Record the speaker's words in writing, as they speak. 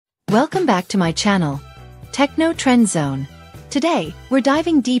Welcome back to my channel, Techno Trend Zone. Today, we're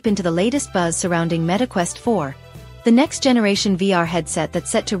diving deep into the latest buzz surrounding Meta Quest 4, the next-generation VR headset that's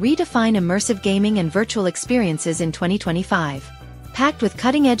set to redefine immersive gaming and virtual experiences in 2025. Packed with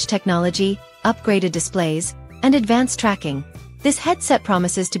cutting-edge technology, upgraded displays, and advanced tracking, this headset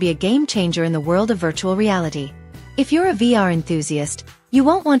promises to be a game-changer in the world of virtual reality. If you're a VR enthusiast, you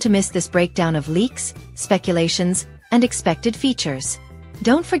won't want to miss this breakdown of leaks, speculations, and expected features.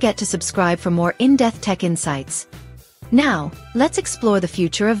 Don't forget to subscribe for more in-depth tech insights. Now, let's explore the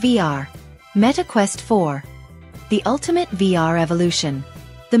future of VR. Meta Quest 4. The ultimate VR evolution.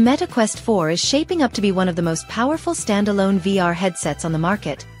 The Meta Quest 4 is shaping up to be one of the most powerful standalone VR headsets on the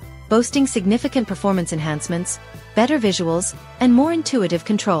market, boasting significant performance enhancements, better visuals, and more intuitive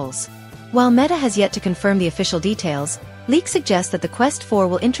controls. While Meta has yet to confirm the official details, leaks suggest that the Quest 4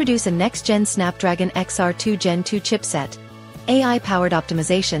 will introduce a next-gen Snapdragon XR2 Gen 2 chipset, AI-powered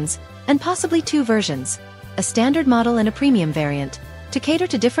optimizations, and possibly two versions, a standard model and a premium variant, to cater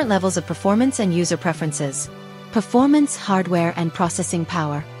to different levels of performance and user preferences. Performance, hardware, and processing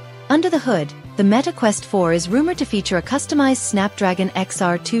power. Under the hood, the Meta Quest 4 is rumored to feature a customized Snapdragon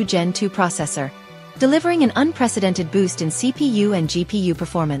XR2 Gen 2 processor, delivering an unprecedented boost in CPU and GPU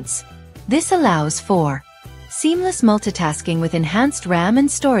performance. This allows for seamless multitasking with enhanced RAM and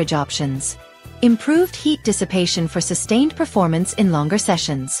storage options, improved heat dissipation for sustained performance in longer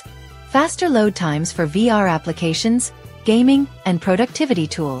sessions, faster load times for VR applications, gaming, and productivity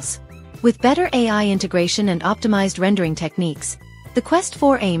tools. With better AI integration and optimized rendering techniques, the Quest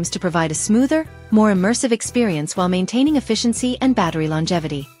 4 aims to provide a smoother, more immersive experience while maintaining efficiency and battery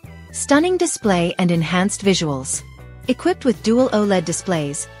longevity. Stunning display and enhanced visuals. Equipped with dual OLED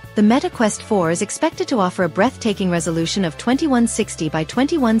displays, the Meta Quest 4 is expected to offer a breathtaking resolution of 2160 by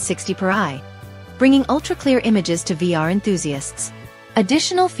 2160 per eye, bringing ultra-clear images to VR enthusiasts.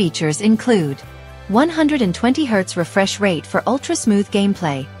 Additional features include 120Hz refresh rate for ultra-smooth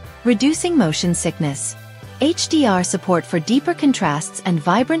gameplay, reducing motion sickness, HDR support for deeper contrasts and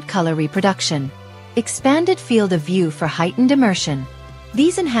vibrant color reproduction, expanded field of view for heightened immersion.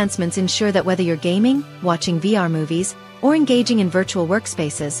 These enhancements ensure that whether you're gaming, watching VR movies, or engaging in virtual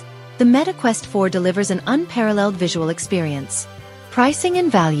workspaces, the Meta Quest 4 delivers an unparalleled visual experience. Pricing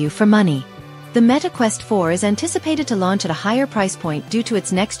and value for money. The Meta Quest 4 is anticipated to launch at a higher price point due to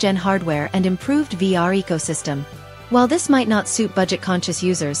its next-gen hardware and improved VR ecosystem. While this might not suit budget-conscious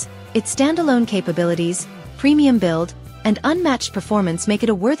users, its standalone capabilities, premium build, and unmatched performance make it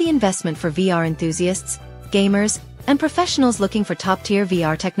a worthy investment for VR enthusiasts, gamers, and professionals looking for top-tier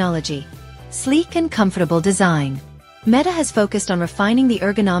VR technology. Sleek and comfortable design. Meta has focused on refining the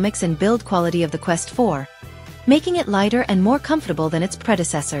ergonomics and build quality of the Quest 4, making it lighter and more comfortable than its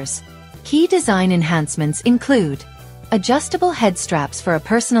predecessors. Key design enhancements include adjustable head straps for a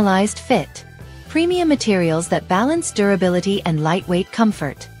personalized fit, premium materials that balance durability and lightweight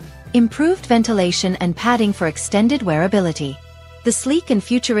comfort, improved ventilation and padding for extended wearability. The sleek and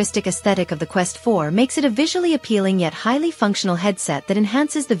futuristic aesthetic of the Quest 4 makes it a visually appealing yet highly functional headset that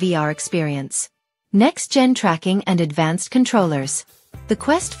enhances the VR experience. Next-gen tracking and advanced controllers. The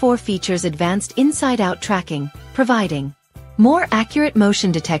Quest 4 features advanced inside-out tracking, providing more accurate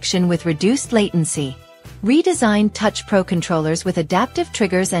motion detection with reduced latency, redesigned Touch Pro controllers with adaptive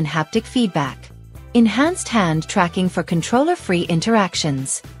triggers and haptic feedback, enhanced hand tracking for controller-free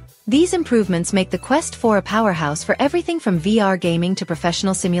interactions. These improvements make the Quest 4 a powerhouse for everything from VR gaming to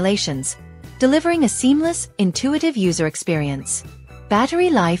professional simulations, delivering a seamless, intuitive user experience.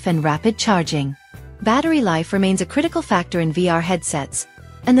 Battery life and rapid charging. Battery life remains a critical factor in VR headsets,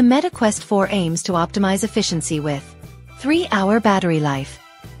 and the Meta Quest 4 aims to optimize efficiency with 3-hour battery life,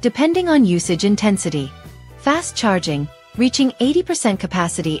 depending on usage intensity. Fast charging, reaching 80%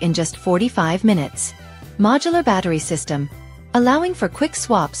 capacity in just 45 minutes. Modular battery system, allowing for quick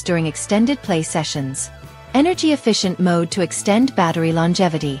swaps during extended play sessions. Energy-efficient mode to extend battery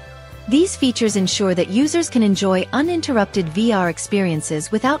longevity. These features ensure that users can enjoy uninterrupted VR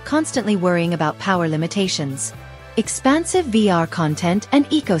experiences without constantly worrying about power limitations. Expansive VR content and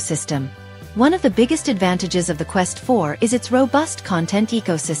ecosystem. One of the biggest advantages of the Quest 4 is its robust content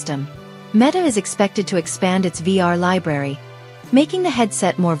ecosystem. Meta is expected to expand its VR library, making the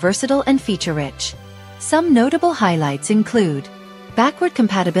headset more versatile and feature-rich. Some notable highlights include backward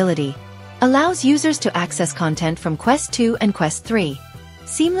compatibility, allows users to access content from Quest 2 and Quest 3.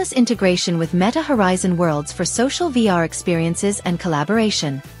 Seamless integration with Meta Horizon Worlds for social VR experiences and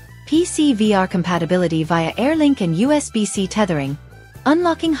collaboration. PC VR compatibility via AirLink and USB-C tethering,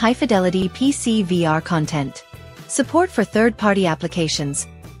 unlocking high-fidelity PC VR content. Support for third-party applications,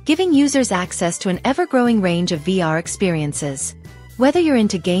 giving users access to an ever-growing range of VR experiences. Whether you're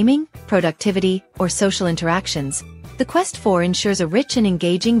into gaming, productivity, or social interactions, the Quest 4 ensures a rich and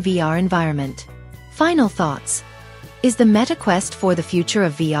engaging VR environment. Final thoughts. Is the Meta Quest 4 the future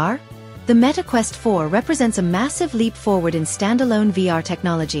of VR? The Meta Quest 4 represents a massive leap forward in standalone VR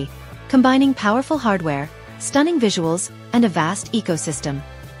technology, combining powerful hardware, stunning visuals, and a vast ecosystem.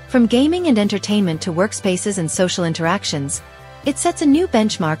 From gaming and entertainment to workspaces and social interactions, it sets a new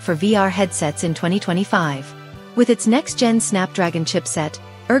benchmark for VR headsets in 2025. With its next-gen Snapdragon chipset,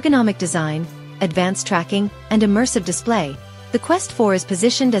 ergonomic design, advanced tracking, and immersive display, the Quest 4 is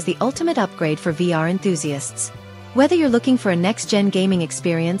positioned as the ultimate upgrade for VR enthusiasts. Whether you're looking for a next-gen gaming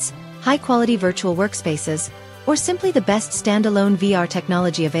experience, high-quality virtual workspaces, or simply the best standalone VR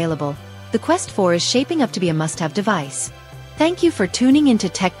technology available, the Quest 4 is shaping up to be a must-have device. Thank you for tuning into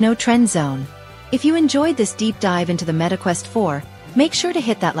Techno Trend Zone. If you enjoyed this deep dive into the Meta Quest 4, make sure to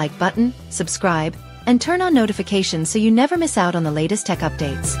hit that like button, subscribe, and turn on notifications so you never miss out on the latest tech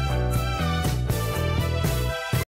updates.